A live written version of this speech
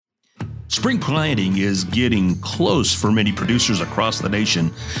Spring planting is getting close for many producers across the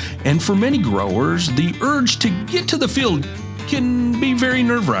nation, and for many growers, the urge to get to the field can be very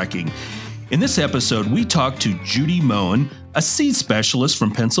nerve-wracking. In this episode, we talk to Judy Moen, a seed specialist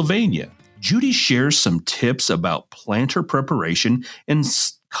from Pennsylvania. Judy shares some tips about planter preparation and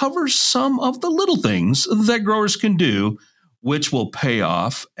covers some of the little things that growers can do, which will pay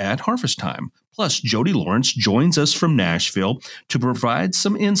off at harvest time. Plus, Jody Lawrence joins us from Nashville to provide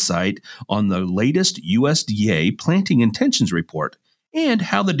some insight on the latest USDA planting intentions report and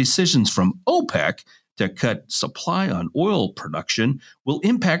how the decisions from OPEC to cut supply on oil production will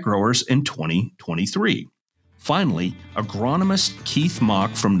impact growers in 2023. Finally, agronomist Keith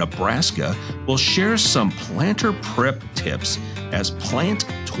Mock from Nebraska will share some planter prep tips as Plant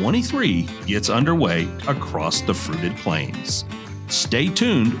 23 gets underway across the fruited plains. Stay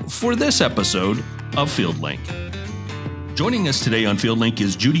tuned for this episode of FieldLink. Joining us today on FieldLink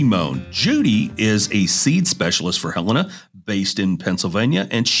is Judy Moen. Judy is a seed specialist for Helena based in Pennsylvania,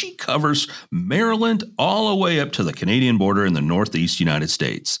 and she covers Maryland all the way up to the Canadian border in the Northeast United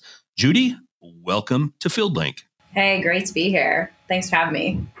States. Judy, welcome to FieldLink. Hey, great to be here. Thanks for having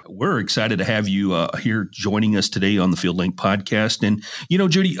me. We're excited to have you here joining us today on the FieldLink podcast. And, you know,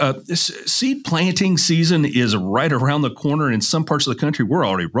 Judy, this seed planting season is right around the corner. In some parts of the country, we're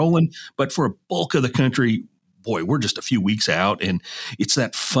already rolling. But for a bulk of the country, boy, we're just a few weeks out. And it's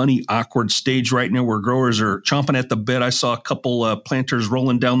that funny, awkward stage right now where growers are chomping at the bit. I saw a couple planters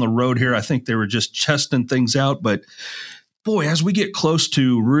rolling down the road here. I think they were just testing things out. But, boy, as we get close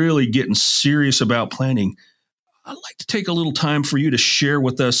to really getting serious about planting, I'd like to take a little time for you to share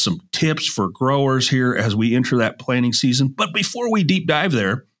with us some tips for growers here as we enter that planting season. But before we deep dive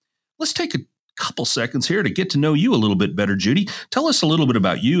there, let's take a couple seconds here to get to know you a little bit better, Judy. Tell us a little bit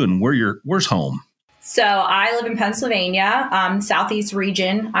about you and where's home. So I live in Pennsylvania, Southeast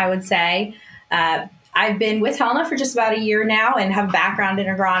region, I would say. I've been with Helena for just about a year now and have a background in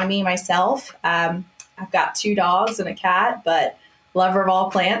agronomy myself. I've got 2 dogs and a cat, but lover of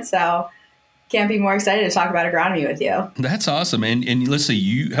all plants. So can't be more excited to talk about agronomy with you. That's awesome. And let's see,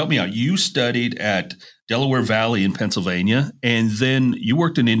 you help me out. You studied at Delaware Valley in Pennsylvania, and then you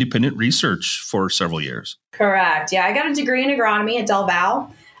worked in independent research for several years. Correct. Yeah, I got a degree in agronomy at Del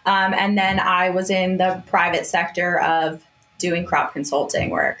Val. And then I was in the private sector of doing crop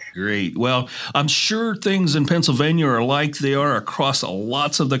consulting work. Great. Well, I'm sure things in Pennsylvania are like they are across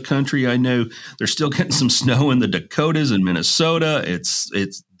lots of the country. I know they're still getting some snow in the Dakotas and Minnesota. It's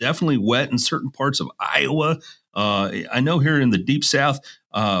definitely wet in certain parts of Iowa. I know here in the deep South,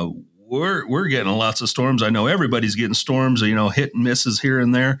 we're getting lots of storms. I know everybody's getting storms, hit and misses here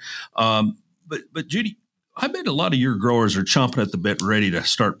and there. But Judy, I bet a lot of your growers are chomping at the bit, ready to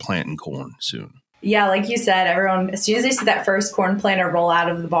start planting corn soon. Yeah, like you said, everyone, as soon as they see that first corn planter roll out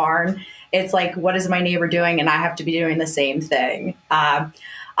of the barn, it's like, what is my neighbor doing? And I have to be doing the same thing.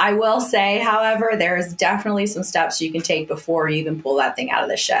 I will say, however, there is definitely some steps you can take before you even pull that thing out of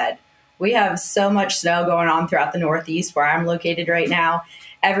the shed. We have so much snow going on throughout the Northeast where I'm located right now.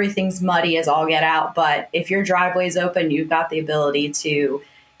 Everything's muddy as all get out. But if your driveway is open, you've got the ability to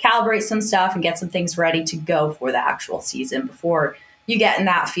calibrate some stuff and get some things ready to go for the actual season before you get in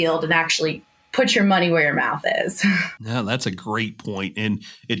that field and actually put your money where your mouth is. Yeah, that's a great point. And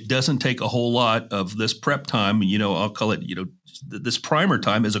it doesn't take a whole lot of this prep time. I'll call it, this primer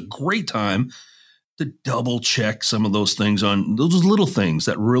time is a great time to double check some of those things on those little things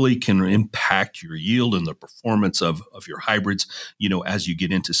that really can impact your yield and the performance of your hybrids, as you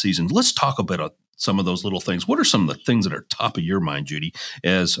get into season. Let's talk about some of those little things. What are some of the things that are top of your mind, Judy,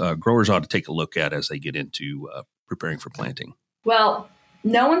 as growers ought to take a look at as they get into preparing for planting? Well,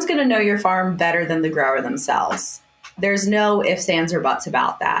 no one's going to know your farm better than the grower themselves. There's no ifs, ands, or buts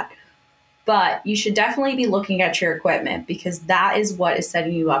about that. But you should definitely be looking at your equipment because that is what is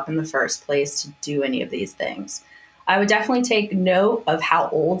setting you up in the first place to do any of these things. I would definitely take note of how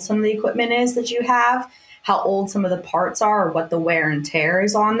old some of the equipment is that you have, how old some of the parts are, or what the wear and tear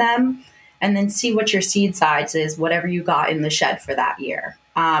is on them, and then see what your seed size is, whatever you got in the shed for that year.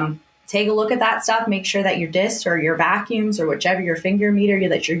 Take a look at that stuff. Make sure that your discs or your vacuums or whichever your finger meter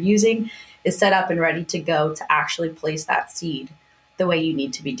that you're using is set up and ready to go to actually place that seed the way you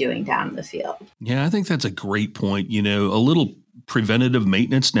need to be doing down in the field. Yeah, I think that's a great point. A little preventative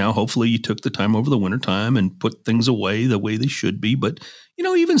maintenance now. Hopefully you took the time over the wintertime and put things away the way they should be. But,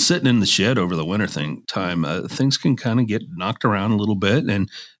 even sitting in the shed over the winter time, things can kind of get knocked around a little bit. And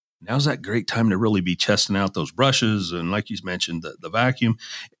now's that great time to really be testing out those brushes. And like you mentioned, the vacuum.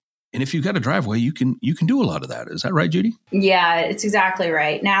 And if you've got a driveway, you can do a lot of that. Is that right, Judy? Yeah, it's exactly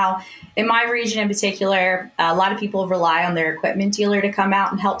right. Now, in my region in particular, a lot of people rely on their equipment dealer to come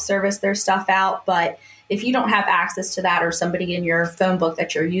out and help service their stuff out. But if you don't have access to that or somebody in your phone book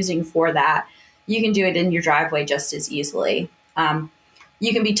that you're using for that, you can do it in your driveway just as easily.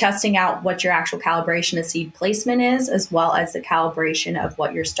 You can be testing out what your actual calibration of seed placement is, as well as the calibration of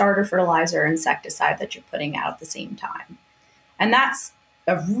what your starter fertilizer or insecticide that you're putting out at the same time. And that's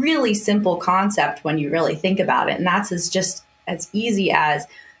a really simple concept when you really think about it. And that's just as easy as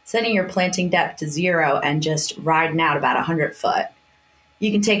setting your planting depth to 0 and just riding out about 100 foot.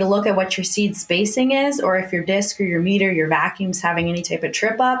 You can take a look at what your seed spacing is, or if your disc or your meter, your vacuum's having any type of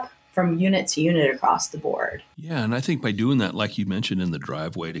trip up from unit to unit across the board. Yeah, and I think by doing that, like you mentioned in the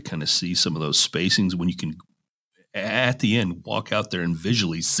driveway, to kind of see some of those spacings when you can, at the end, walk out there and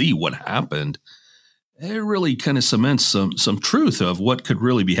visually see what happened, it really kind of cements some truth of what could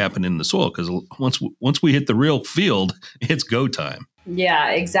really be happening in the soil. Because once we hit the real field, it's go time.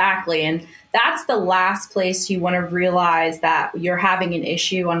 Yeah, exactly. And that's the last place you want to realize that you're having an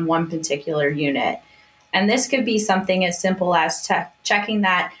issue on one particular unit. And this could be something as simple as checking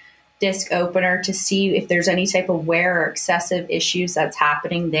that disc opener to see if there's any type of wear or excessive issues that's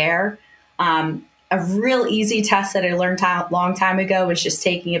happening there. A real easy test that I learned a long time ago was just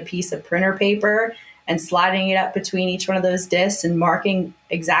taking a piece of printer paper and sliding it up between each one of those discs and marking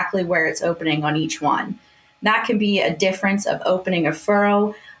exactly where it's opening on each one. That can be a difference of opening a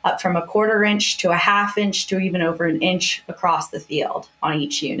furrow up from a 1/4 inch to a 1/2 inch to even over an inch across the field on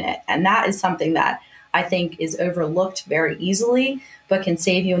each unit. And that is something that I think is overlooked very easily, but can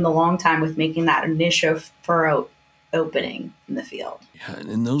save you in the long time with making that initial furrow opening in the field. Yeah,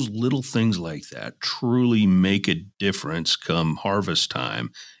 and those little things like that truly make a difference come harvest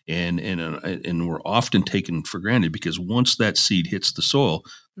time. And we're often taken for granted because once that seed hits the soil,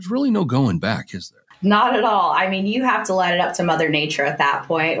 there's really no going back, is there? Not at all. I mean, you have to let it up to Mother Nature at that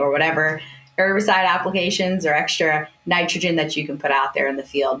point, or whatever herbicide applications or extra nitrogen that you can put out there in the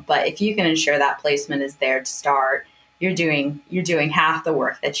field. But if you can ensure that placement is there to start, you're doing half the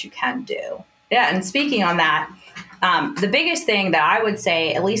work that you can do. Yeah, and speaking on that, the biggest thing that I would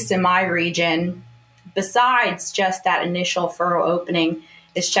say, at least in my region, besides just that initial furrow opening,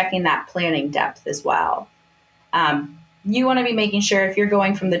 is checking that planting depth as well. You want to be making sure if you're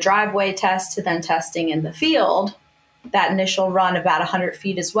going from the driveway test to then testing in the field, that initial run about 100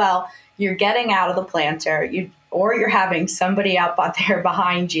 feet as well, you're getting out of the planter, or you're having somebody out there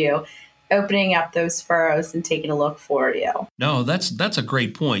behind you opening up those furrows and taking a look for you. No, that's a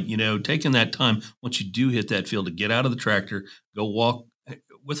great point. Taking that time once you do hit that field to get out of the tractor, go walk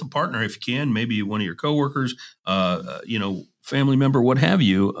with a partner if you can, maybe one of your coworkers, family member, what have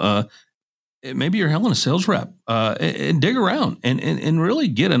you. Maybe your Helena sales rep, and dig around and really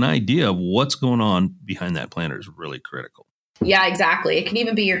get an idea of what's going on behind that planter is really critical. Yeah, exactly. It can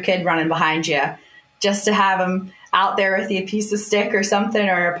even be your kid running behind you, just to have them out there with a piece of stick or something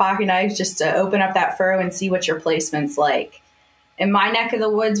or a pocket knife just to open up that furrow and see what your placement's like. In my neck of the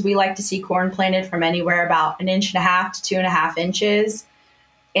woods, we like to see corn planted from anywhere about 1.5 inches to 2.5 inches.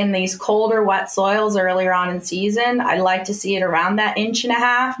 In these colder, wet soils earlier on in season, I'd like to see it around that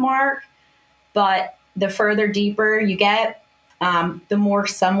 1.5 inch mark. But the further deeper you get, the more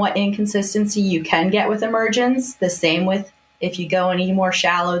somewhat inconsistency you can get with emergence. The same with if you go any more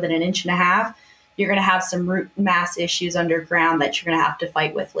shallow than 1.5 inches, you're going to have some root mass issues underground that you're going to have to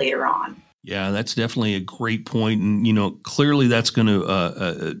fight with later on. Yeah, that's definitely a great point. And, clearly that's going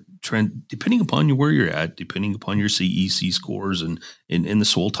to trend depending upon where you're at, depending upon your CEC scores and in the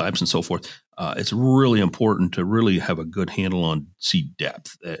soil types and so forth. It's really important to really have a good handle on seed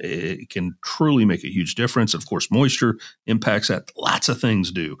depth. It can truly make a huge difference. Of course, moisture impacts that. Lots of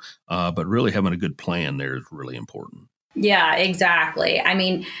things do. But really having a good plan there is really important. Yeah, exactly. I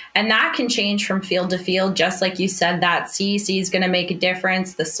mean, and that can change from field to field. Just like you said, that CEC is going to make a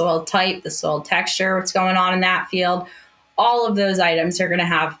difference. The soil type, the soil texture, what's going on in that field. All of those items are going to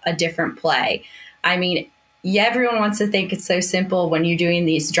have a different play. I mean, yeah, everyone wants to think it's so simple when you're doing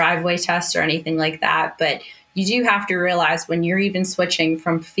these driveway tests or anything like that. But you do have to realize when you're even switching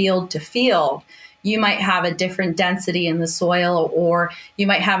from field to field, you might have a different density in the soil, or you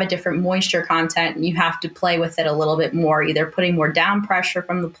might have a different moisture content, and you have to play with it a little bit more, either putting more down pressure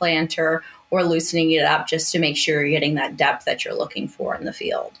from the planter or loosening it up just to make sure you're getting that depth that you're looking for in the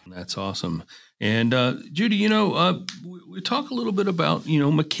field. That's awesome. And Judy, we talk a little bit about,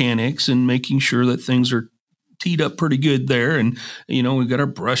 mechanics and making sure that things are teed up pretty good there. And, we've got our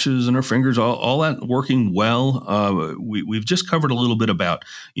brushes and our fingers, all that working well. We've just covered a little bit about,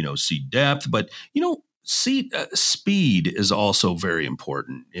 seed depth, but, speed is also very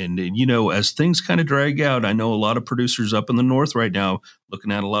important. And, as things kind of drag out, I know a lot of producers up in the north right now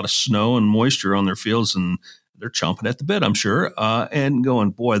looking at a lot of snow and moisture on their fields, and they're chomping at the bit, I'm sure, and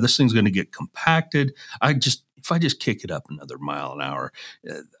going, boy, this thing's going to get compacted. If I just kick it up another mile an hour,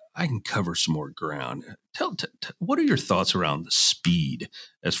 I can cover some more ground. What are your thoughts around the speed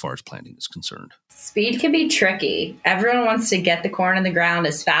as far as planting is concerned? Speed can be tricky. Everyone wants to get the corn in the ground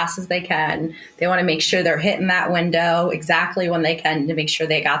as fast as they can. They want to make sure they're hitting that window exactly when they can to make sure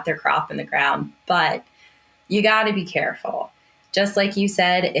they got their crop in the ground. But you got to be careful. Just like you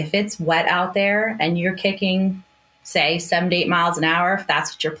said, if it's wet out there and you're kicking, say, 7 to 8 miles an hour, if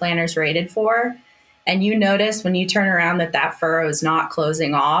that's what your planter's rated for, and you notice when you turn around that furrow is not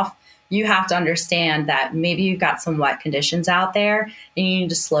closing off, you have to understand that maybe you've got some wet conditions out there and you need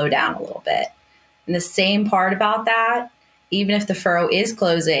to slow down a little bit. And the same part about that, even if the furrow is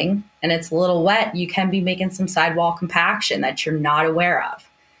closing and it's a little wet, you can be making some sidewall compaction that you're not aware of.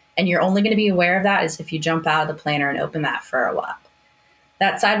 And you're only going to be aware of that is if you jump out of the planter and open that furrow up.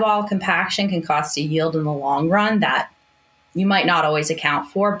 That sidewall compaction can cost you yield in the long run that you might not always account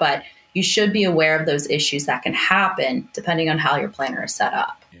for, but you should be aware of those issues that can happen depending on how your planter is set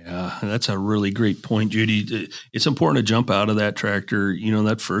up. Yeah, that's a really great point, Judy. It's important to jump out of that tractor,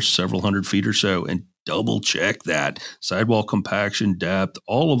 that first several hundred feet or so, and double check that sidewall compaction, depth,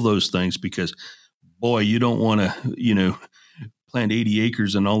 all of those things, because boy, you don't want to, plant 80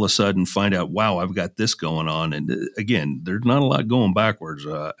 acres and all of a sudden find out, wow, I've got this going on. And again, there's not a lot going backwards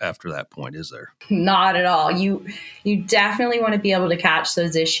after that point, is there? Not at all. You definitely want to be able to catch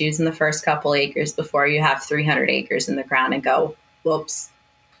those issues in the first couple acres before you have 300 acres in the ground and go, whoops.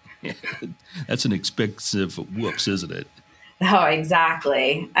 Yeah, that's an expensive whoops, isn't it? Oh,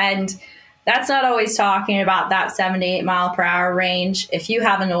 exactly. And that's not always talking about that 7 to 8 mile per hour range. If you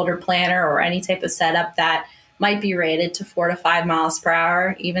have an older planter or any type of setup that might be rated to 4 to 5 miles per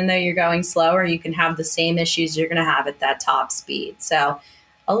hour, even though you're going slower, you can have the same issues you're going to have at that top speed. So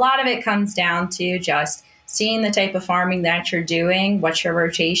a lot of it comes down to just seeing the type of farming that you're doing, what your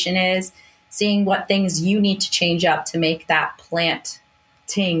rotation is, seeing what things you need to change up to make that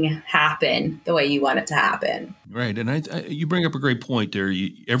planting happen the way you want it to happen. Right. And you bring up a great point there.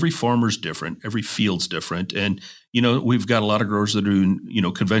 Every farmer's different. Every field's different. And, we've got a lot of growers that are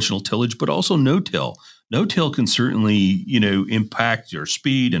doing, conventional tillage, but also no-till. No-till can certainly, impact your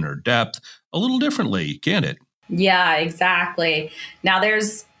speed and your depth a little differently, can't it? Yeah, exactly. Now,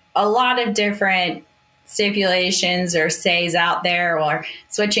 there's a lot of different stipulations or says out there, or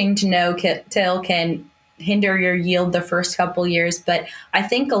switching to no-till can hinder your yield the first couple years. But I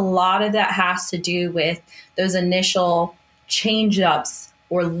think a lot of that has to do with those initial change-ups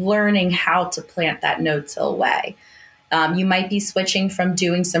or learning how to plant that no-till way. You might be switching from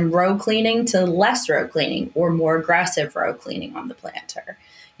doing some row cleaning to less row cleaning or more aggressive row cleaning on the planter.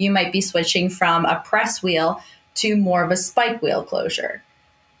 You might be switching from a press wheel to more of a spike wheel closure.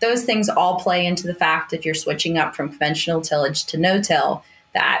 Those things all play into the fact if you're switching up from conventional tillage to no-till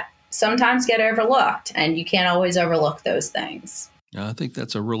that sometimes get overlooked, and you can't always overlook those things. I think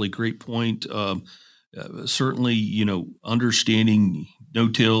that's a really great point. Certainly, understanding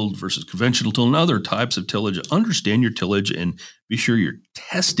no-till versus conventional till and other types of tillage, understand your tillage and be sure you're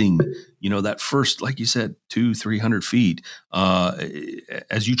testing, that first, like you said, 200-300 feet.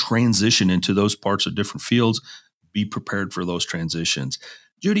 As you transition into those parts of different fields, be prepared for those transitions.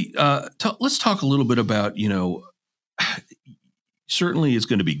 Judy, let's talk a little bit about, certainly it's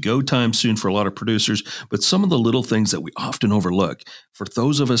going to be go time soon for a lot of producers, but some of the little things that we often overlook. For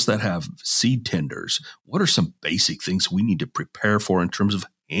those of us that have seed tenders, what are some basic things we need to prepare for in terms of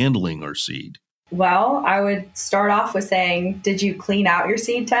handling our seed? Well, I would start off with saying, did you clean out your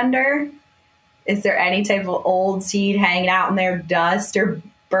seed tender? Is there any type of old seed hanging out in there, dust or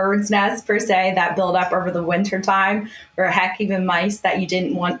bird's nests per se that build up over the winter time, or heck, even mice that you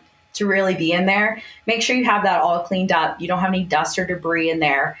didn't want to really be in there? Make sure you have that all cleaned up. You don't have any dust or debris in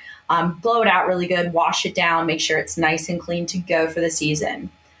there. Blow it out really good, wash it down, make sure it's nice and clean to go for the season.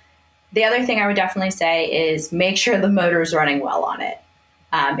 The other thing I would definitely say is make sure the motor is running well on it.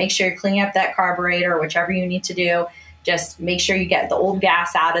 Make sure you're cleaning up that carburetor, whichever you need to do. Just make sure you get the old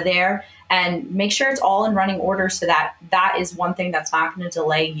gas out of there and make sure it's all in running order so that is one thing that's not going to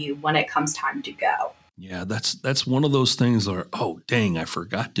delay you when it comes time to go. Yeah, that's one of those things where, oh, dang, I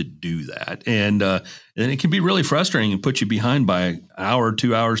forgot to do that. And it can be really frustrating and put you behind by an hour,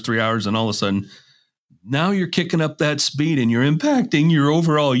 2 hours, 3 hours, and all of a sudden, now you're kicking up that speed and you're impacting your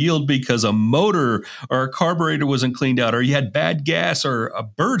overall yield because a motor or a carburetor wasn't cleaned out, or you had bad gas or a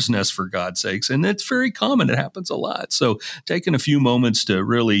bird's nest, for God's sakes. And it's very common. It happens a lot. So taking a few moments to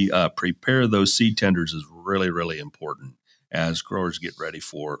really prepare those seed tenders is really, really important as growers get ready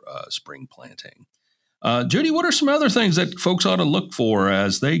for spring planting. Judy, what are some other things that folks ought to look for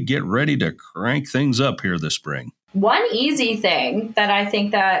as they get ready to crank things up here this spring? One easy thing that I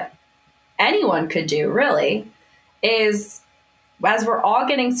think that anyone could do really is, as we're all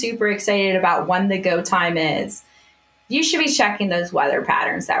getting super excited about when the go time is, you should be checking those weather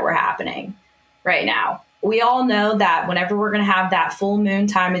patterns that were happening right now. We all know that whenever we're going to have that full moon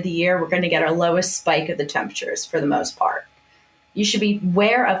time of the year, we're going to get our lowest spike of the temperatures for the most part. You should be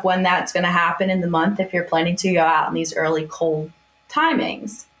aware of when that's going to happen in the month if you're planning to go out in these early cold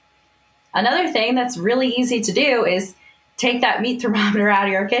timings. Another thing that's really easy to do is take that meat thermometer out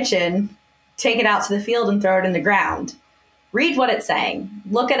of your kitchen, take it out to the field and throw it in the ground. Read what it's saying.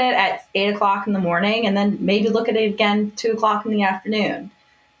 Look at it at 8 o'clock in the morning and then maybe look at it again 2 o'clock in the afternoon.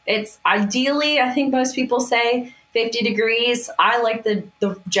 It's ideally, I think most people say 50 degrees. I like the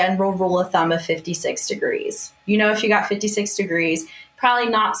general rule of thumb of 56 degrees. You know, if you got 56 degrees, probably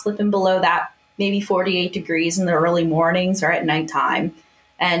not slipping below that, maybe 48 degrees in the early mornings or at nighttime.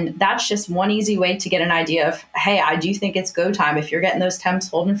 And that's just one easy way to get an idea of, hey, I do think it's go time. If you're getting those temps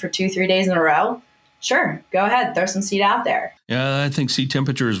holding for 2-3 days in a row, sure, go ahead, throw some seed out there. Yeah, I think seed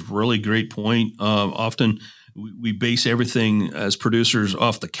temperature is a really great point. Often we base everything as producers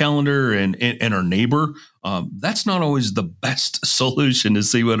off the calendar and our neighbor. That's not always the best solution to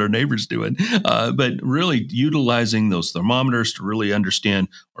see what our neighbor's doing. But really utilizing those thermometers to really understand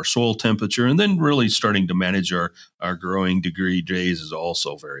our soil temperature and then really starting to manage our growing degree days is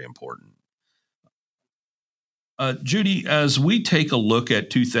also very important. Judy, as we take a look at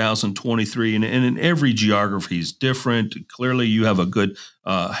 2023, and in every geography is different, clearly you have a good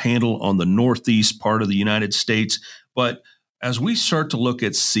handle on the Northeast part of the United States. But as we start to look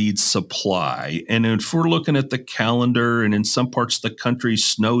at seed supply, and if we're looking at the calendar, and in some parts of the country,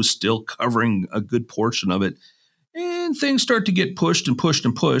 snow's still covering a good portion of it, and things start to get pushed and pushed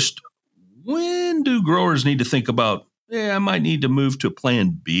and pushed, when do growers need to think about, I might need to move to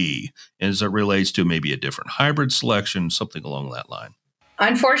plan B as it relates to maybe a different hybrid selection, something along that line?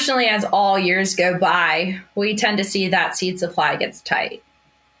 Unfortunately, as all years go by, we tend to see that seed supply gets tight.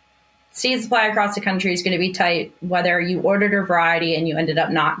 Seed supply across the country is going to be tight, whether you ordered a variety and you ended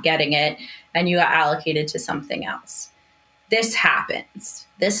up not getting it and you got allocated to something else. This happens.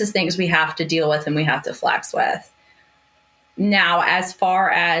 This is things we have to deal with and we have to flex with. Now, as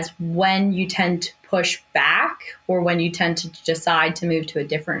far as when you tend to push back or when you tend to decide to move to a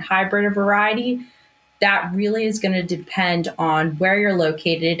different hybrid or variety, that really is going to depend on where you're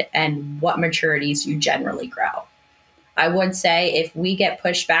located and what maturities you generally grow. I would say if we get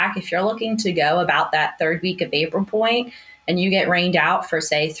pushed back, if you're looking to go about that third week of April point and you get rained out for,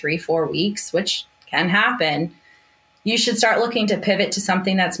 say, 3-4 weeks, which can happen, you should start looking to pivot to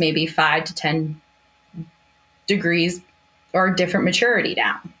something that's maybe 5 to 10 degrees or different maturity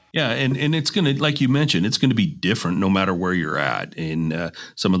down. Yeah, and it's going to, like you mentioned, it's going to be different no matter where you're at. And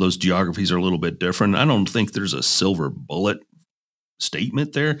some of those geographies are a little bit different. I don't think there's a silver bullet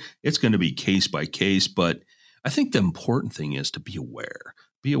statement there. It's going to be case by case. But I think the important thing is to be aware.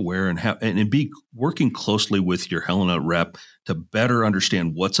 Be aware and be working closely with your Helena rep to better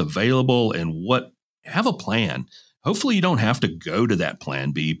understand what's available and have a plan. Hopefully you don't have to go to that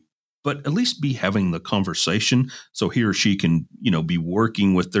plan B, but at least be having the conversation so he or she can, be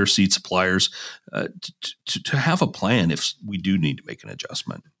working with their seed suppliers to have a plan if we do need to make an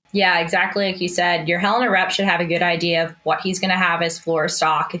adjustment. Yeah, exactly. Like you said, your Helena rep should have a good idea of what he's going to have as floor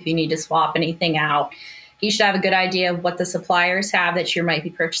stock if you need to swap anything out. He should have a good idea of what the suppliers have that you might be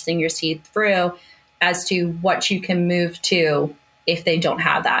purchasing your seed through as to what you can move to if they don't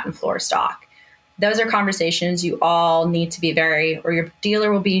have that in floor stock. Those are conversations you all need to be or your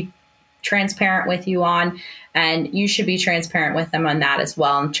dealer will be transparent with you on, and you should be transparent with them on that as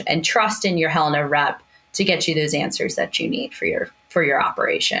well, and trust in your Helena rep to get you those answers that you need for your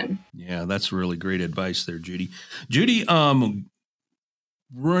operation. Yeah, that's really great advice there, Judy. Judy,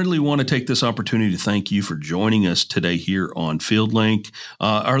 really want to take this opportunity to thank you for joining us today here on FieldLink.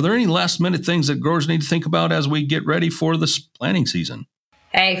 Are there any last minute things that growers need to think about as we get ready for this planting season?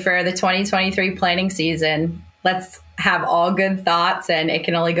 Hey, for the 2023 planting season, let's have all good thoughts, and it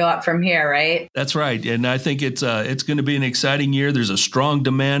can only go up from here, right? That's right. And I think it's going to be an exciting year. There's a strong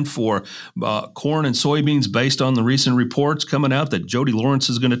demand for corn and soybeans based on the recent reports coming out that Jody Lawrence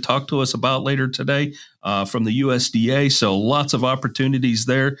is going to talk to us about later today from the USDA. So lots of opportunities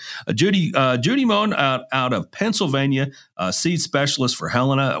there. Judy Moen out of Pennsylvania, seed specialist for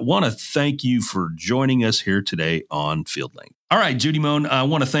Helena. I want to thank you for joining us here today on FieldLink. All right, Judy Moen, I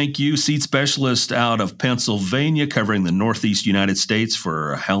want to thank you, seed specialist out of Pennsylvania, covering the Northeast United States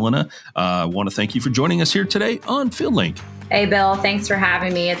for Helena. I want to thank you for joining us here today on FieldLink. Hey, Bill, thanks for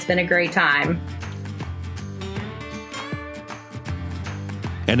having me. It's been a great time.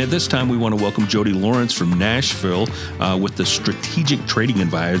 And at this time, we want to welcome Jody Lawrence from Nashville with the Strategic Trading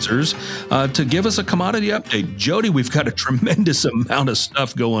Advisors to give us a commodity update. Jody, we've got a tremendous amount of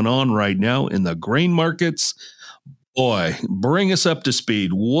stuff going on right now in the grain markets. Boy, bring us up to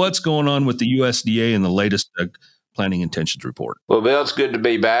speed. What's going on with the USDA and the latest planting intentions report? Well, Bill, it's good to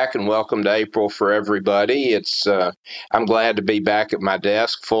be back, and welcome to April for everybody. I'm glad to be back at my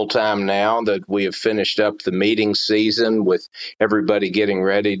desk full time now that we have finished up the meeting season with everybody getting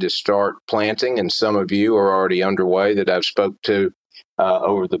ready to start planting, and some of you are already underway that I've spoke to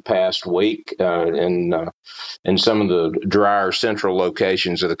over the past week in some of the drier central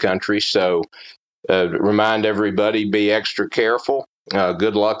locations of the country. So remind everybody, be extra careful.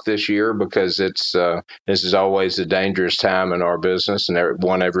 Good luck this year, because this is always a dangerous time in our business, and I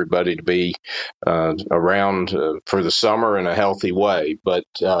want everybody to be around for the summer in a healthy way. But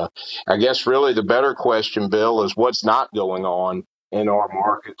I guess really the better question, Bill, is what's not going on in our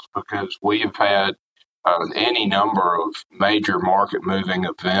markets, because we have had any number of major market moving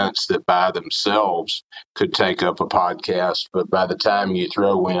events that by themselves could take up a podcast. But by the time you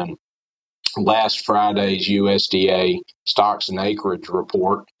throw in last Friday's USDA stocks and acreage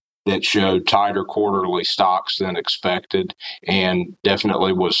report that showed tighter quarterly stocks than expected and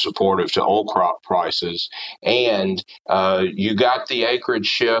definitely was supportive to old crop prices. And you got the acreage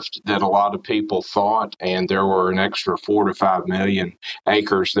shift that a lot of people thought, and there were an extra 4 to 5 million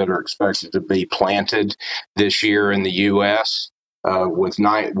acres that are expected to be planted this year in the U.S., with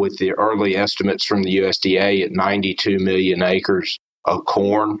the early estimates from the USDA at 92 million acres of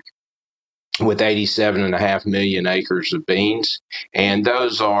corn, with 87.5 million acres of beans. And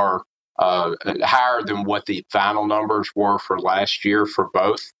those are higher than what the final numbers were for last year for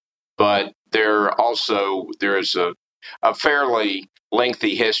both. But there is a fairly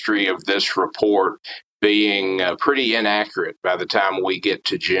lengthy history of this report being pretty inaccurate by the time we get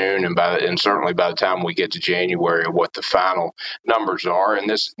to June, and certainly by the time we get to January, of what the final numbers are. And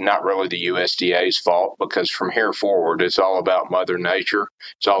this is not really the USDA's fault, because from here forward, it's all about Mother Nature.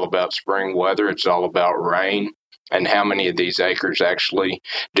 It's all about spring weather. It's all about rain, and how many of these acres actually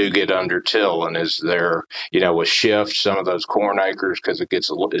do get under till. And is there, a shift, some of those corn acres, because it's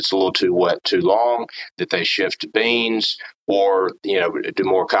a little too wet too long, that they shift to beans, or, do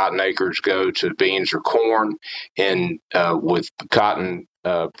more cotton acres go to beans or corn? And with cotton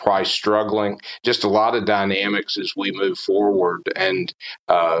price struggling, just a lot of dynamics as we move forward. And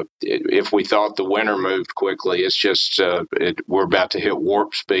if we thought the winter moved quickly, it's just we're about to hit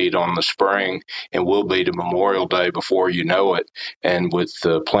warp speed on the spring, and we'll be to Memorial Day before you know it. And with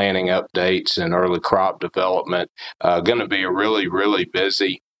planning updates and early crop development, going to be a really, really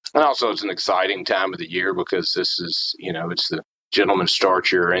busy. And also, it's an exciting time of the year, because this is, it's the gentlemen start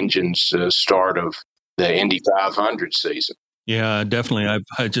your engines start of the Indy 500 season. Yeah, definitely.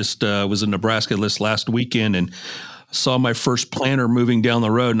 I just was in Nebraska this last weekend and saw my first planter moving down the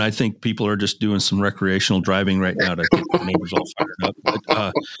road, and I think people are just doing some recreational driving right now to get the neighbors all fired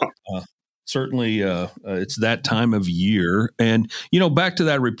up. But certainly, it's that time of year. And, back to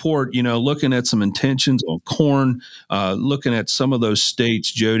that report, looking at some intentions on corn, looking at some of those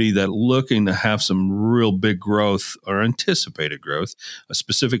states, Jody, that looking to have some real big growth or anticipated growth,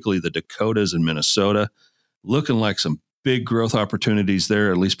 specifically the Dakotas and Minnesota, looking like some big growth opportunities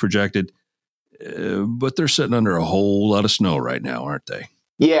there, at least projected. But they're sitting under a whole lot of snow right now, aren't they?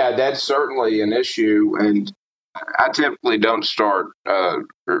 Yeah, that's certainly an issue. And I typically don't start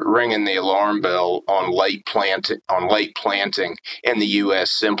ringing the alarm bell on late planting in the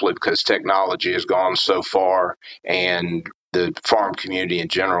U.S. simply because technology has gone so far, and the farm community in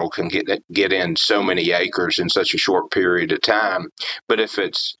general can get in so many acres in such a short period of time. But if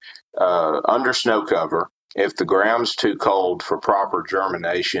it's under snow cover, if the ground's too cold for proper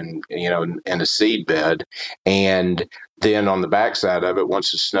germination, in a seed bed, and then on the backside of it,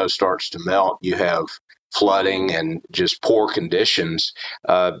 once the snow starts to melt, you have flooding and just poor conditions.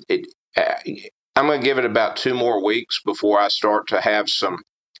 I'm going to give it about 2 more weeks before I start to have some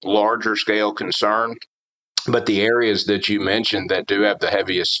larger scale concern. But the areas that you mentioned that do have the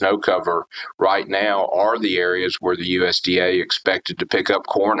heaviest snow cover right now are the areas where the USDA expected to pick up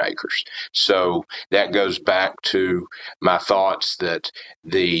corn acres. So that goes back to my thoughts that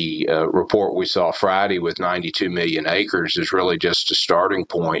the report we saw Friday with 92 million acres is really just a starting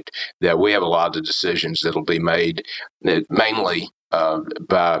point, that we have a lot of decisions that'll be made mainly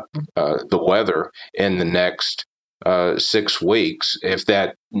by the weather in the next 6 weeks. If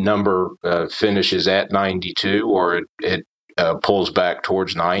that number finishes at 92, or it pulls back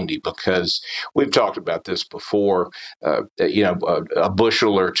towards 90, because we've talked about this before, a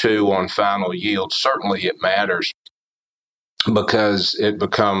bushel or two on final yield, certainly it matters, because it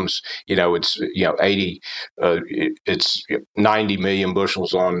becomes, it's 80, it's 90 million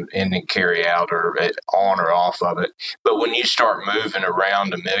bushels on ending carry out, or on or off of it. But when you start moving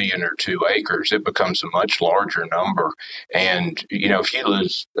around 1 million or 2 acres, it becomes a much larger number. And if you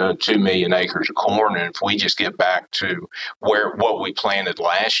lose 2 million acres of corn, and if we just get back to what we planted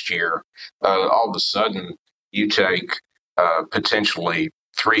last year, all of a sudden you take potentially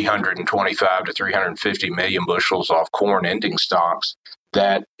 325 to 350 million bushels off corn ending stocks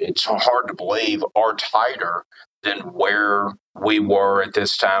that it's hard to believe are tighter than where we were at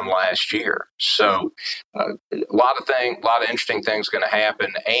this time last year. So a lot of interesting things going to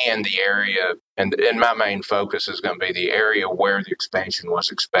happen, and the area, and my main focus is going to be the area where the expansion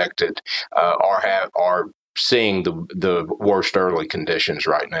was expected, are seeing the worst early conditions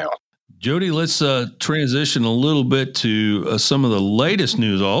right now. Jody, let's transition a little bit to some of the latest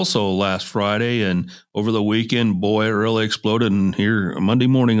news also last Friday and over the weekend. Boy, it really exploded. And here, Monday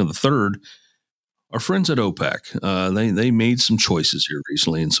morning of the 3rd, our friends at OPEC, they made some choices here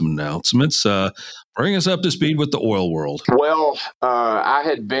recently and some announcements. Bring us up to speed with the oil world. Well, I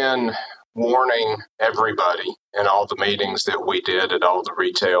had been warning everybody in all the meetings that we did at all the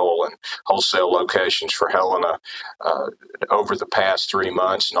retail and wholesale locations for Helena over the past 3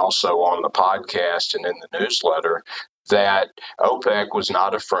 months, and also on the podcast and in the newsletter, that OPEC was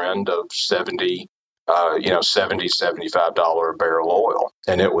not a friend of $70, $75 a barrel oil.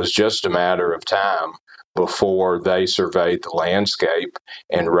 And it was just a matter of time before they surveyed the landscape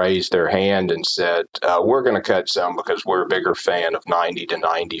and raised their hand and said, we're going to cut some because we're a bigger fan of 90 to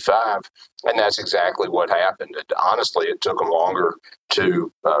 95. And that's exactly what happened. Honestly, it took them longer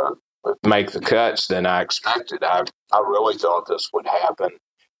to make the cuts than I expected. I really thought this would happen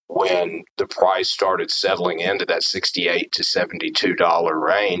when the price started settling into that $68 to $72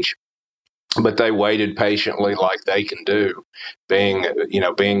 range. But they waited patiently, like they can do, being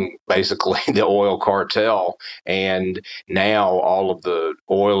basically the oil cartel. And now all of the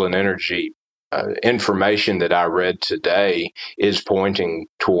oil and energy information that I read today is pointing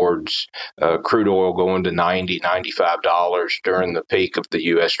towards crude oil going to $90, $95 during the peak of the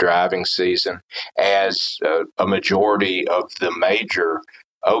U.S. driving season, as a majority of the major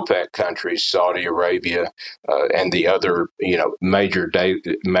OPEC countries, Saudi Arabia, and the other,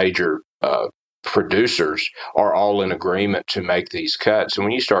 major producers, are all in agreement to make these cuts. And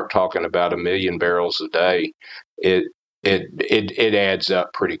when you start talking about 1 million barrels a day, it adds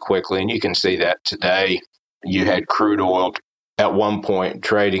up pretty quickly. And you can see that today. You had crude oil at one point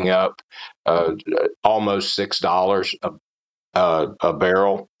trading up almost $6 a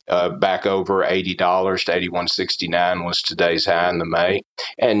barrel. Back over $80 to $81.69 was today's high in the May.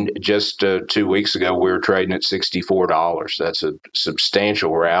 And just 2 weeks ago, we were trading at $64. That's a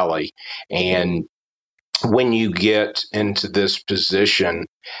substantial rally. And when you get into this position,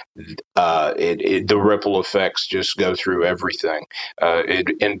 the ripple effects just go through everything,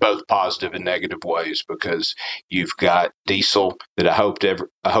 in both positive and negative ways, because you've got diesel that I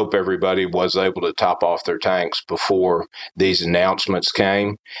hope everybody was able to top off their tanks before these announcements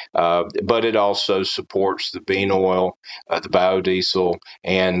came. But it also supports the bean oil, the biodiesel,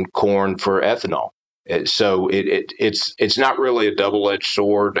 and corn for ethanol. So it's not really a double-edged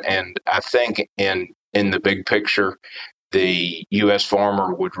sword, and I think in the big picture, the U.S.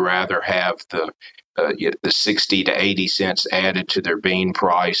 farmer would rather have the 60 to 80 cents added to their bean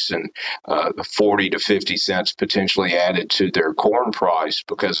price, and the 40 to 50 cents potentially added to their corn price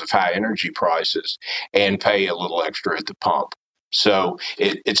because of high energy prices, and pay a little extra at the pump. So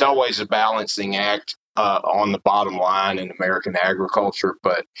it's always a balancing act on the bottom line in American agriculture,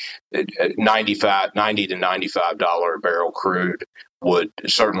 but $90 to $95 a barrel crude would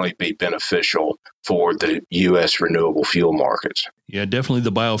certainly be beneficial for the U.S. renewable fuel markets. Yeah, definitely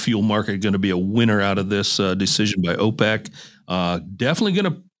the biofuel market going to be a winner out of this decision by OPEC. Definitely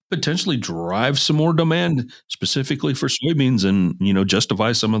going to potentially drive some more demand, specifically for soybeans, and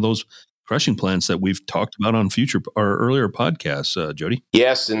justify some of those crushing plants that we've talked about on our earlier podcasts, Jody.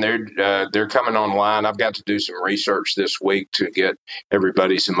 Yes, and they're coming online. I've got to do some research this week to get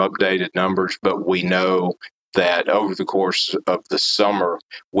everybody some updated numbers, but we know that over the course of the summer,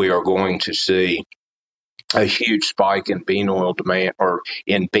 we are going to see a huge spike in bean oil demand, or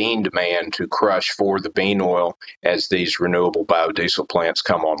in bean demand to crush for the bean oil as these renewable biodiesel plants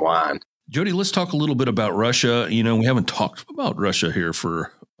come online. Jody, let's talk a little bit about Russia. We haven't talked about Russia here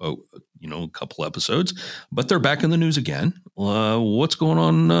for a couple episodes, but they're back in the news again. What's going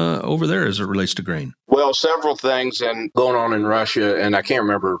on over there as it relates to grain? Well, several things going on in Russia, and I can't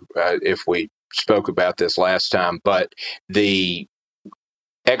remember if we spoke about this last time, but the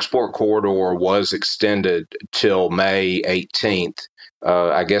export corridor was extended till May 18th.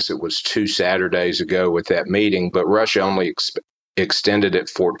 I guess it was 2 Saturdays ago with that meeting, but Russia only extended it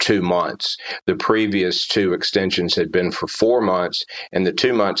for 2 months. The previous 2 extensions had been for 4 months, and the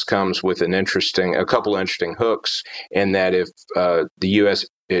 2 months comes with a couple interesting hooks in that if the U.S.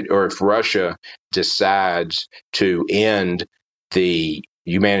 or if Russia decides to end the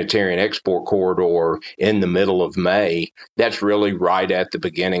humanitarian export corridor in the middle of May, that's really right at the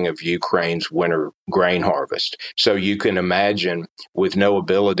beginning of Ukraine's winter grain harvest. So you can imagine, with no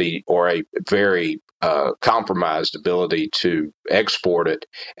ability, or a very compromised ability to export it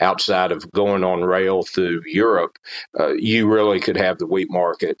outside of going on rail through Europe, you really could have the wheat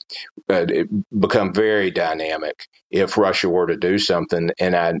market become very dynamic if Russia were to do something.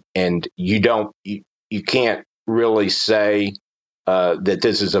 And you can't really say that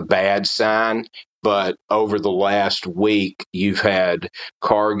this is a bad sign, but over the last week, you've had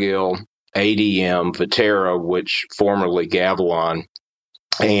Cargill, ADM, Viterra, which formerly Gavilon,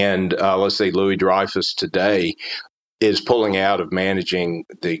 and let's say Louis Dreyfus today is pulling out of managing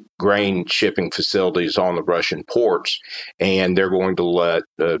the grain shipping facilities on the Russian ports, and they're going to let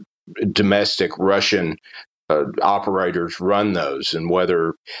domestic Russian operators run those. And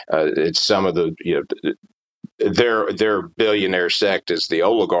whether it's some of the their billionaire sect is the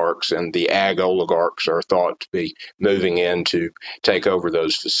oligarchs, and the ag oligarchs are thought to be moving in to take over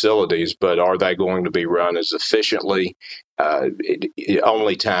those facilities. But are they going to be run as efficiently?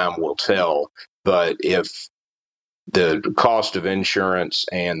 Only time will tell. But if the cost of insurance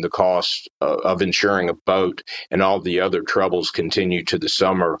and the cost of insuring a boat and all the other troubles continue to the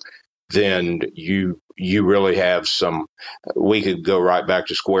summer, then you really have we could go right back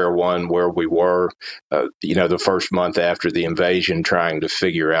to square one where we were, the first month after the invasion, trying to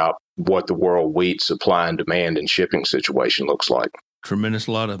figure out what the world wheat supply and demand and shipping situation looks like. Tremendous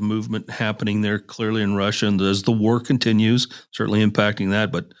lot of movement happening there clearly in Russia, and as the war continues, certainly impacting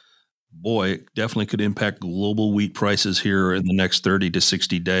that. But boy, it definitely could impact global wheat prices here in the next 30 to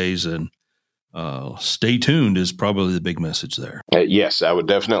 60 days. And stay tuned is probably the big message there. Yes, I would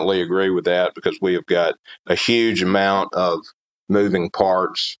definitely agree with that, because we have got a huge amount of moving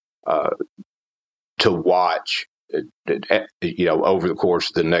parts to watch, over the course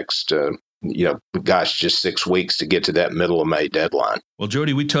of the next, just 6 weeks to get to that middle of May deadline. Well,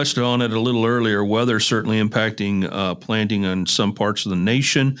 Jody, we touched on it a little earlier. Weather certainly impacting planting in some parts of the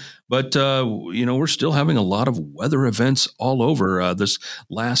nation, but we're still having a lot of weather events all over. This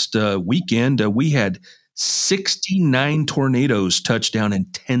last weekend, we had 69 tornadoes touch down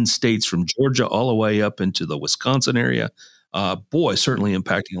in 10 states, from Georgia all the way up into the Wisconsin area. Certainly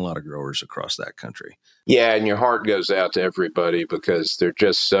impacting a lot of growers across that country. Yeah, and your heart goes out to everybody, because they're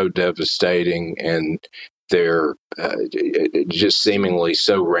just so devastating, and they're just seemingly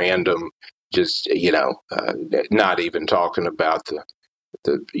so random. Just, not even talking about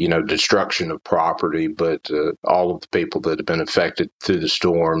the destruction of property, but all of the people that have been affected through the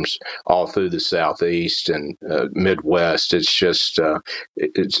storms, all through the Southeast and Midwest. It's just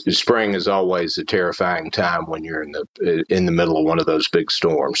spring is always a terrifying time when you're in the middle of one of those big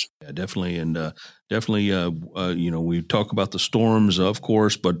storms. Yeah, definitely, and we talk about the storms, of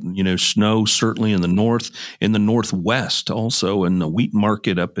course, but snow certainly in the north, in the Northwest, also in the wheat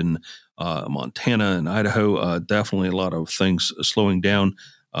market up in Montana and Idaho. Definitely a lot of things slowing down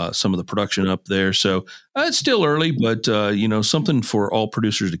some of the production up there. So it's still early, but something for all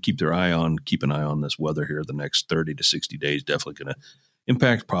producers to keep an eye on this weather here the next 30 to 60 days. Definitely going to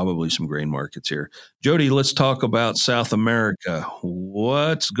impact probably some grain markets here. Jody, let's talk about South America.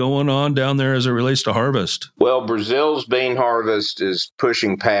 What's going on down there as it relates to harvest? Well, Brazil's bean harvest is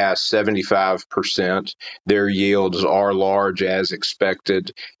pushing past 75%. Their yields are large as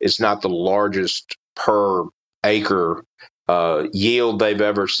expected. It's not the largest per acre yield they've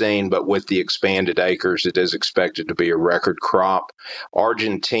ever seen, but with the expanded acres, it is expected to be a record crop.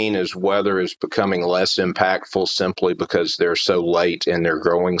 Argentina's weather is becoming less impactful simply because they're so late in their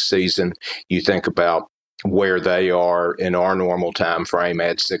growing season. You think about where they are in our normal time frame,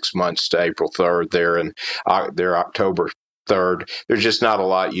 add 6 months to April 3rd, they're October 3rd. There's just not a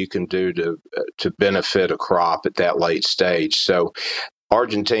lot you can do to benefit a crop at that late stage. So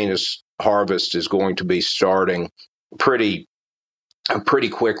Argentina's harvest is going to be starting pretty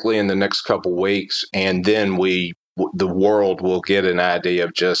quickly in the next couple weeks, and then the world will get an idea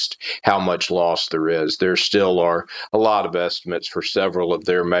of just how much loss there is. There still are a lot of estimates for several of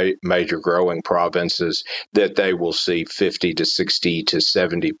their major growing provinces that they will see 50 to 60 to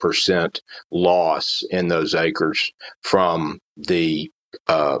 70% loss in those acres from the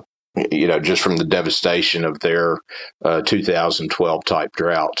just from the devastation of their 2012 type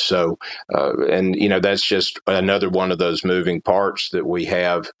drought. So, that's just another one of those moving parts that we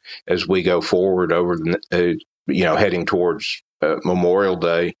have as we go forward over heading towards Memorial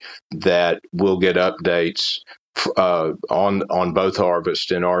Day, that we'll get updates on both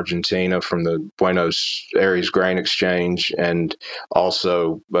harvests in Argentina from the Buenos Aires Grain Exchange, and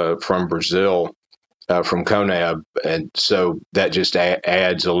also from Brazil, from CONAB. And so that just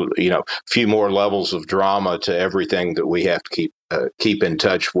adds a few more levels of drama to everything that we have to keep in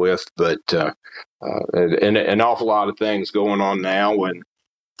touch with. But and an awful lot of things going on now, and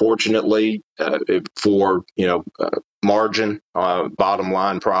fortunately for margin, bottom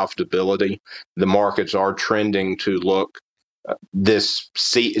line profitability, the markets are trending to look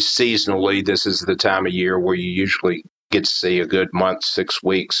seasonally. This is the time of year where you usually get to see a good month, 6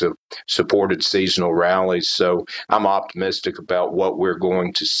 weeks of supported seasonal rallies. So I'm optimistic about what we're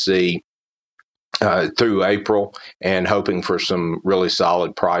going to see through April, and hoping for some really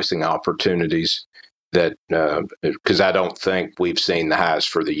solid pricing opportunities, that because I don't think we've seen the highs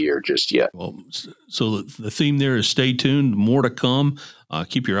for the year just yet. Well, so the theme there is stay tuned, more to come.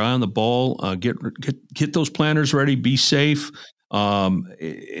 Keep your eye on the ball. Get those planters ready. Be safe.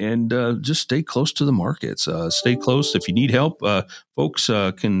 And just stay close to the markets. Stay close. If you need help, folks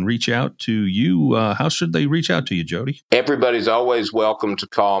can reach out to you. How should they reach out to you, Jody? Everybody's always welcome to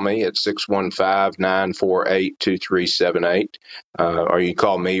call me at 615-948-2378, or you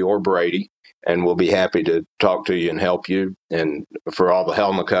call me or Brady, and we'll be happy to talk to you and help you. And for all the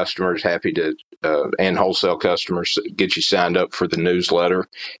Helena customers, happy to, and wholesale customers, get you signed up for the newsletter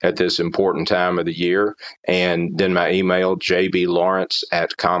at this important time of the year. And then my email,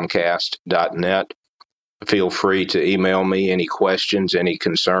 jblawrence@comcast.net. Feel free to email me any questions, any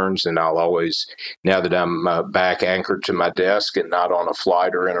concerns, and I'll always, now that I'm back anchored to my desk and not on a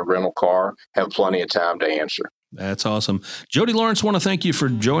flight or in a rental car, have plenty of time to answer. That's awesome. Jody Lawrence, want to thank you for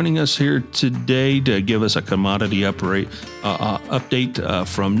joining us here today to give us a commodity update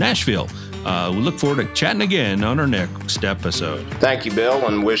from Nashville. We look forward to chatting again on our next episode. Thank you, Bill,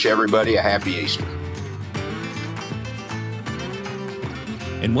 and wish everybody a happy Easter.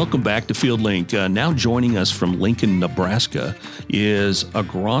 And welcome back to Field Link. Now joining us from Lincoln, Nebraska, is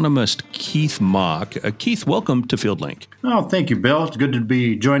agronomist Keith Mock. Keith, welcome to Field Link. Oh, thank you, Bill. It's good to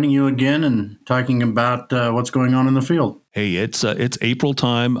be joining you again and talking about what's going on in the field. Hey, it's April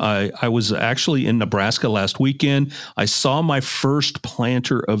time. I was actually in Nebraska last weekend. I saw my first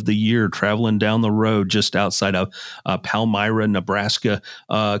planter of the year traveling down the road just outside of Palmyra, Nebraska.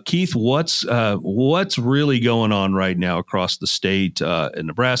 Keith, what's really going on right now across the state in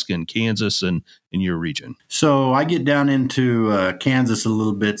Nebraska and Kansas and in your region? So I get down into Kansas a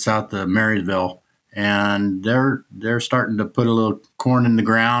little bit south of Marysville, and they're starting to put a little corn in the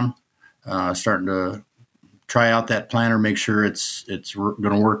ground, starting to try out that planter, make sure it's going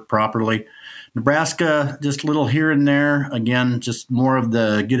to work properly. Nebraska, just a little here and there. Again, just more of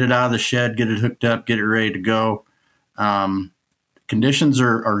the get it out of the shed, get it hooked up, get it ready to go. Conditions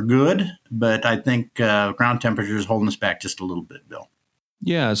are good, but I think ground temperature is holding us back just a little bit, Bill.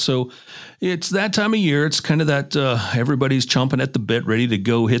 Yeah, so it's that time of year. It's kind of that everybody's chomping at the bit, ready to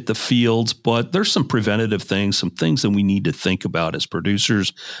go hit the fields. But there's some preventative things, some things that we need to think about as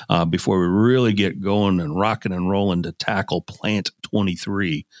producers before we really get going and rocking and rolling to tackle Plant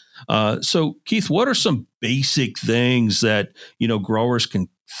 23. So, Keith, what are some basic things that growers can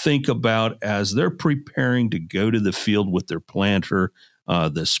think about as they're preparing to go to the field with their planter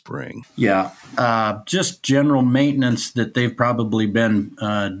this spring? Yeah, just general maintenance that they've probably been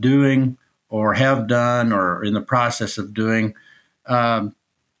doing or have done or in the process of doing. The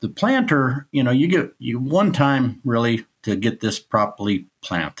planter, you get one time really to get this properly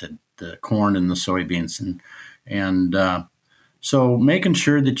planted, the corn and the soybeans, and so making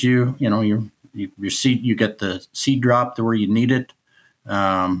sure that you're your seed, you get the seed drop to where you need it.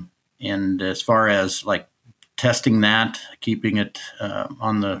 And as far as like testing that, keeping it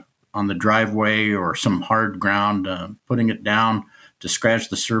on the driveway or some hard ground, putting it down to scratch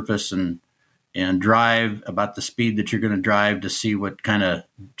the surface and drive about the speed that you're going to drive to see what kind of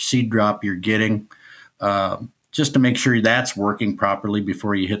seed drop you're getting, just to make sure that's working properly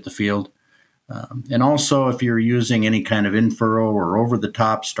before you hit the field. And also, if you're using any kind of in-furrow or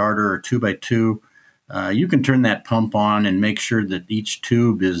over-the-top starter or 2x2, you can turn that pump on and make sure that each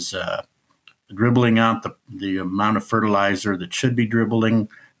tube is dribbling out the amount of fertilizer that should be dribbling.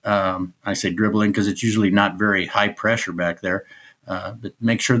 I say dribbling because it's usually not very high pressure back there. But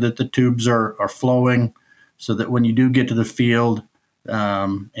make sure that the tubes are flowing so that when you do get to the field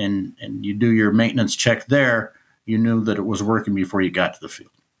and you do your maintenance check there, you knew that it was working before you got to the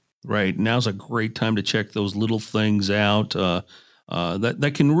field. Right. Now's a great time to check those little things out.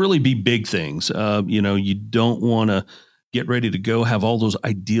 That can really be big things. You don't want to get ready to go, have all those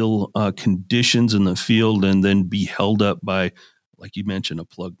ideal conditions in the field, and then be held up by, like you mentioned, a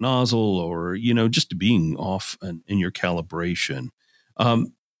plug nozzle or, just being off in your calibration.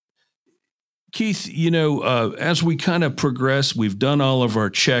 Keith, as we kind of progress, we've done all of our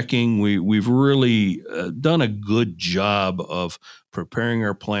checking. We've really done a good job of preparing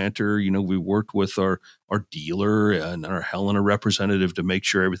our planter. We worked with our dealer and our Helena representative to make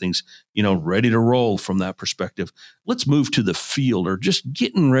sure everything's, ready to roll from that perspective. Let's move to the field, or just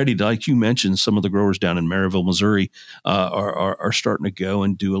getting ready to, like you mentioned, some of the growers down in Maryville, Missouri are starting to go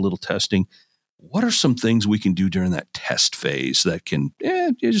and do a little testing. What are some things we can do during that test phase that can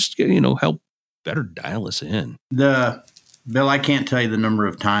just help better dial us in? Bill, I can't tell you the number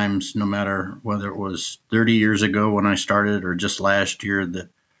of times, no matter whether it was 30 years ago when I started or just last year, that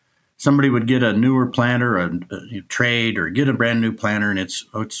somebody would get a newer planter, a trade, or get a brand new planter, and it's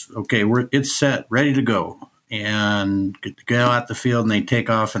okay. It's set, ready to go, and go out the field, and they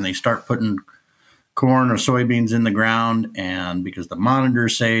take off and they start putting corn or soybeans in the ground, and because the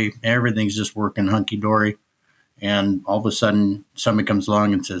monitors say everything's just working hunky-dory, and all of a sudden somebody comes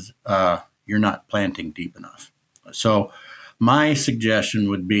along and says, you're not planting deep enough. So my suggestion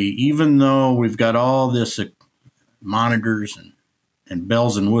would be, even though we've got all this monitors and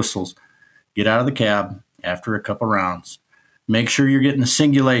bells and whistles, get out of the cab after a couple rounds. Make sure you're getting the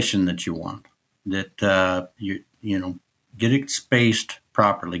singulation that you want, that get it spaced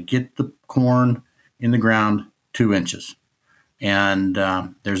properly. Get the corn in the ground 2 inches. And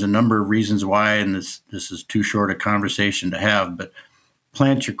there's a number of reasons why, and this is too short a conversation to have, but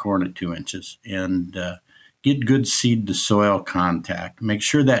plant your corn at 2 inches and get good seed to soil contact. Make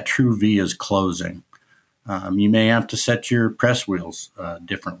sure that true V is closing. You may have to set your press wheels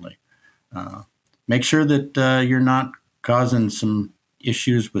differently. Make sure that you're not causing some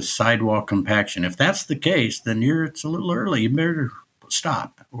issues with sidewall compaction. If that's the case, then it's a little early. You better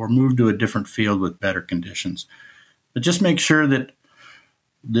stop or move to a different field with better conditions. But just make sure that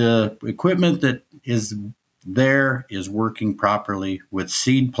the equipment that is there is working properly with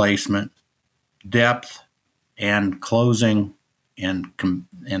seed placement, depth, and closing, and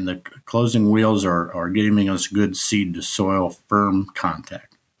the closing wheels are giving us good seed to soil firm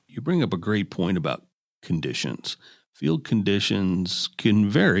contact. You bring up a great point about conditions. Field conditions can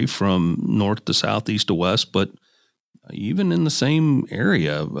vary from north to south, east to west, but even in the same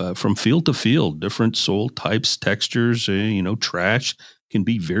area, from field to field, different soil types, textures, trash can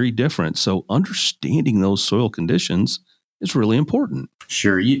be very different. So understanding those soil conditions is really important.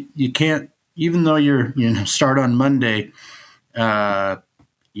 Sure. You can't, even though you're start on Monday,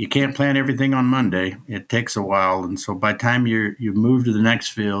 you can't plant everything on Monday. It takes a while. And so by the time you move to the next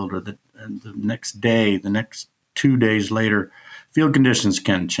field, or the next day, the next 2 days later, field conditions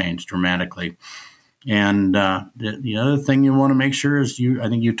can change dramatically. And the other thing you want to make sure is, I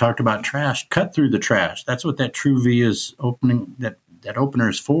think you talked about trash. Cut through the trash. That's what that True V is opening. That opener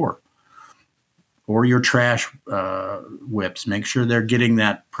is for. Or your trash whips. Make sure they're getting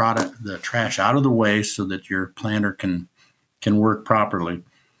that the trash out of the way so that your planter can work properly.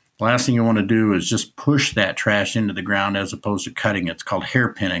 The last thing you want to do is just push that trash into the ground as opposed to cutting it. It's called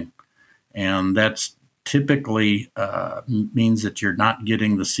hairpinning, and that's typically means that you're not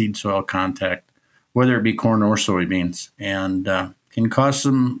getting the seed soil contact, whether it be corn or soybeans, and can cause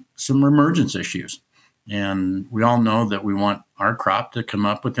some emergence issues. And we all know that we want our crop to come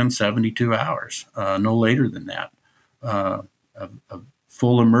up within 72 hours, no later than that, of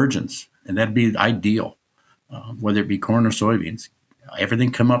full emergence. And that'd be ideal, whether it be corn or soybeans.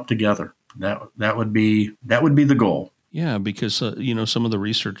 Everything come up together. That would be the goal. Yeah, because some of the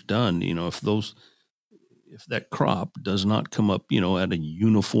research done, if if that crop does not come up, at a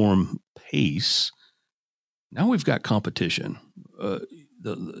uniform pace, now we've got competition.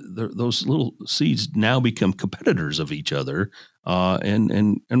 Those little seeds now become competitors of each other,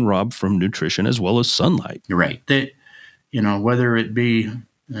 and rob from nutrition as well as sunlight. You're right. Whether it be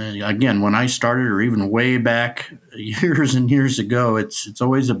again, when I started, or even way back years and years ago, it's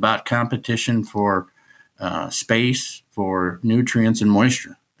always about competition for space, for nutrients and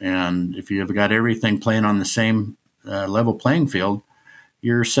moisture. And if you've got everything playing on the same level playing field,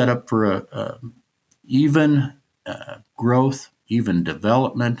 you're set up for a even growth, even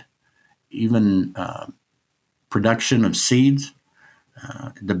development, even production of seeds,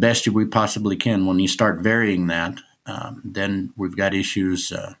 the best we possibly can. When you start varying that, then we've got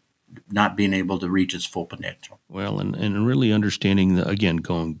issues not being able to reach its full potential. Well, and really understanding, again,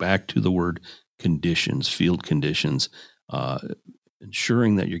 going back to the word conditions, field conditions,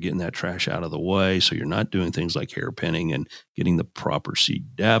 ensuring that you're getting that trash out of the way, so you're not doing things like hairpinning, and getting the proper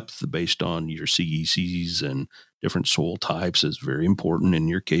seed depth based on your CECs and different soil types is very important. In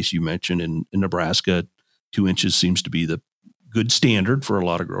your case, you mentioned in Nebraska, 2 inches seems to be the good standard for a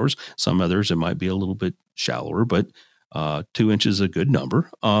lot of growers. Some others, it might be a little bit shallower, but 2 inches is a good number.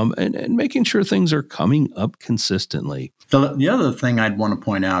 And making sure things are coming up consistently. The other thing I'd want to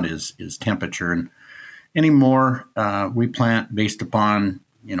point out is temperature. And anymore, we plant based upon,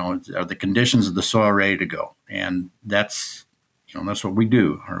 are the conditions of the soil ready to go? And that's what we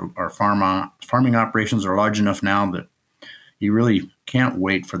do. Our farming operations are large enough now that you really can't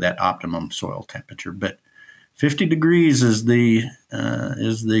wait for that optimum soil temperature. But 50 degrees is the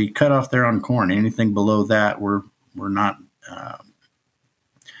cutoff there on corn. Anything below that, we're not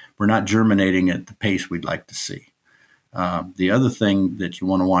germinating at the pace we'd like to see. The other thing that you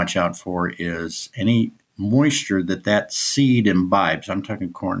want to watch out for is any moisture that seed imbibes. I'm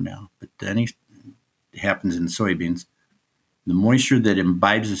talking corn now, but it happens in soybeans. The moisture that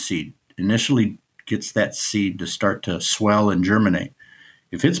imbibes the seed initially gets that seed to start to swell and germinate.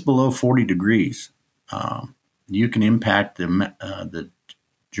 If it's below 40 degrees, you can impact the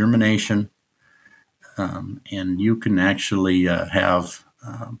germination, and you can actually have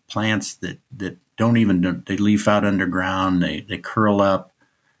plants that don't even, they leaf out underground, they curl up.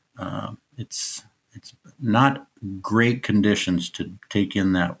 It's not great conditions to take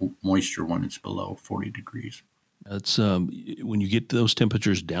in that moisture when it's below 40 degrees. It's when you get those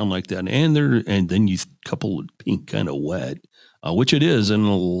temperatures down like that, and then you couple it being kind of wet, which it is in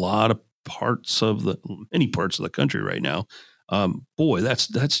a lot of many parts of the country right now. Boy, that's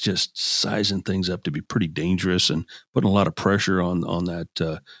just sizing things up to be pretty dangerous and putting a lot of pressure on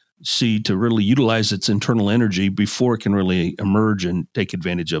that seed to really utilize its internal energy before it can really emerge and take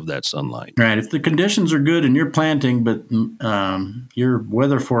advantage of that sunlight. Right. If the conditions are good and you're planting, but your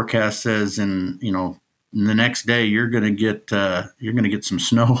weather forecast says in the next day you're going to get some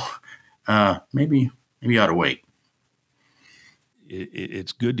snow, maybe you ought to wait.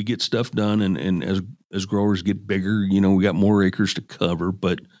 It's good to get stuff done, and as growers get bigger, we got more acres to cover,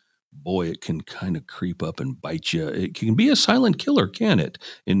 but boy, it can kind of creep up and bite you. It can be a silent killer, can it,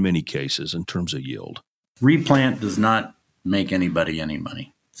 in many cases in terms of yield? Replant does not make anybody any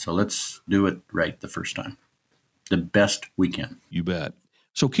money. So let's do it right the first time, the best we can. You bet.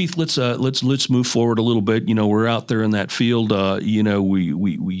 So Keith, let's move forward a little bit. We're out there in that field.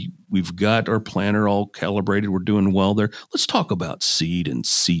 We've got our planter all calibrated. We're doing well there. Let's talk about seed and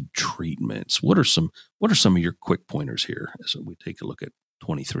seed treatments. What are some of your quick pointers here as we take a look at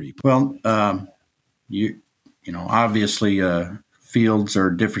 23? Well, obviously fields are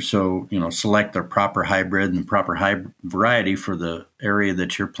different. So select the proper hybrid and the proper variety for the area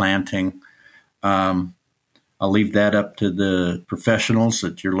that you're planting. I'll leave that up to the professionals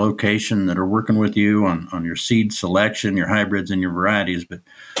at your location that are working with you on your seed selection, your hybrids, and your varieties. But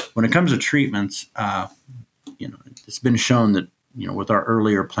when it comes to treatments, it's been shown that, with our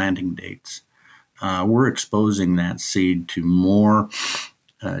earlier planting dates, we're exposing that seed to more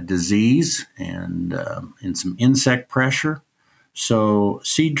disease and some insect pressure. So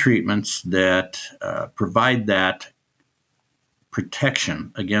seed treatments that provide that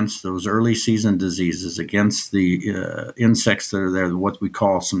protection against those early season diseases, against the insects that are there, what we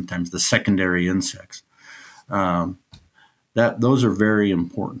call sometimes the secondary insects. Those are very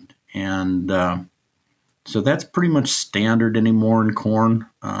important. And so that's pretty much standard anymore in corn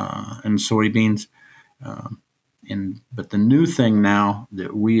and soybeans. But the new thing now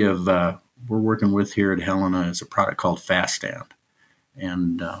that we're working with here at Helena is a product called Fast Stand.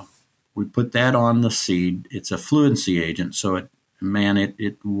 And we put that on the seed. It's a fluency agent, so it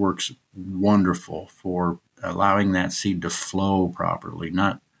works wonderful for allowing that seed to flow properly,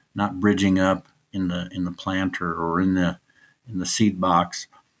 not bridging up in the planter or in the seed box,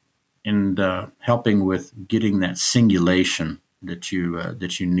 and helping with getting that singulation that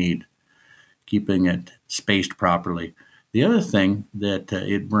you need, keeping it spaced properly. The other thing that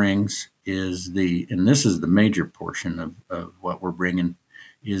it brings is and this is the major portion of what we're bringing,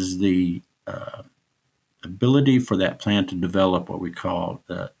 is the ability for that plant to develop what we call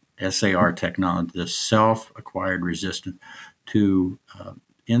the SAR technology, the self-acquired resistance to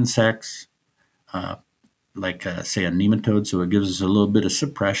insects, like say a nematode. So it gives us a little bit of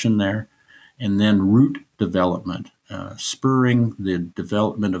suppression there, and then root development, spurring the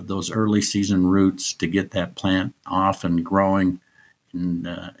development of those early season roots to get that plant off and growing in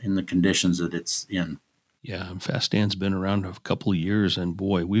the conditions that it's in. Yeah, and Fast Stand's been around a couple of years, and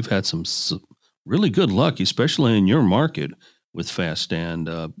boy, we've had some really good luck, especially in your market with Fast Stand.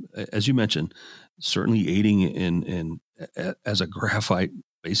 As you mentioned, certainly aiding in as a graphite,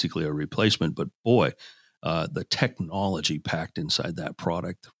 basically a replacement. But boy, the technology packed inside that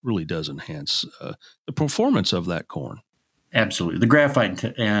product really does enhance the performance of that corn. Absolutely, the graphite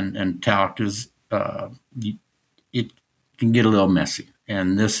and talc is it can get a little messy,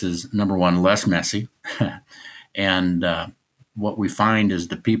 and this is number one, less messy. And what we find is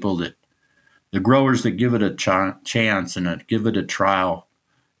the growers that give it a chance and give it a trial,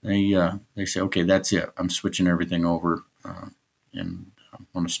 they say, okay, that's it. I'm switching everything over, and I'm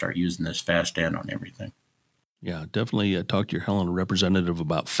going to start using this Fast Stand on everything. Yeah, definitely talk to your Helena representative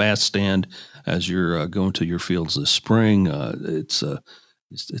about Fast Stand as you're going to your fields this spring. It's a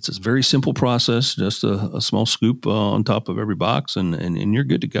very simple process, just a small scoop on top of every box, and you're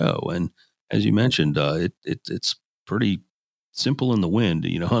good to go. And as you mentioned, it's pretty simple in the wind.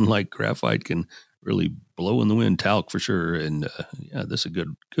 Unlike graphite can really blow in the wind, talc for sure. And yeah, this is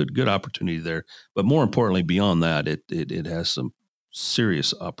a good opportunity there. But more importantly, beyond that, it has some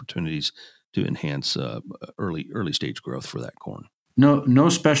serious opportunities to enhance early stage growth for that corn. No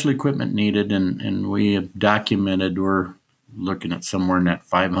special equipment needed, and we have documented we're looking at somewhere in that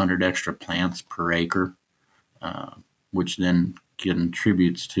 500 extra plants per acre, which then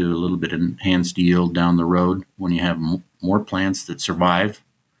contributes to a little bit of enhanced yield down the road when you have more plants that survive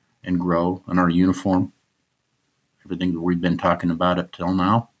and grow and are uniform. Everything that we've been talking about up till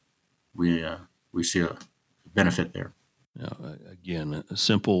now, we see a benefit there. Again, a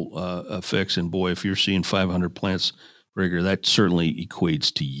simple fix, and boy, if you're seeing 500 plants per acre, that certainly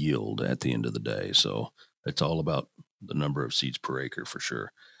equates to yield at the end of the day. So it's all about the number of seeds per acre for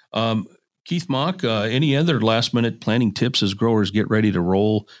sure. Keith Mock, any other last-minute planting tips as growers get ready to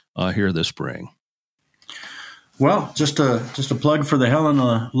roll here this spring? Well, just a plug for the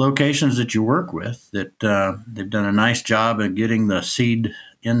Helena locations that you work with. That they've done a nice job of getting the seed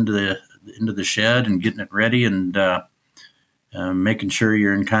into the shed and getting it ready, and making sure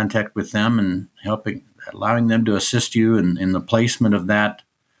you're in contact with them and allowing them to assist you in the placement of that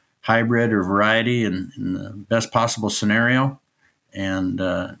hybrid or variety in the best possible scenario. And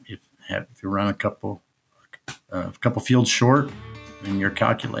if you run a couple fields short in your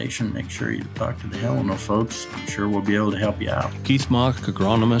calculation, make sure you talk to the Helena folks. I'm sure we'll be able to help you out. Keith Mock,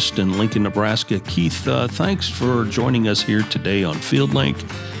 agronomist in Lincoln, Nebraska. Keith, thanks for joining us here today on FieldLink,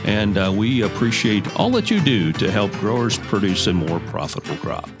 and we appreciate all that you do to help growers produce a more profitable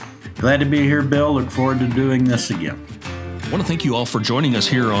crop. Glad to be here, Bill. Look forward to doing this again. I want to thank you all for joining us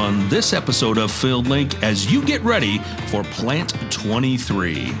here on this episode of FieldLink as you get ready for Plant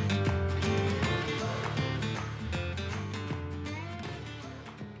 23.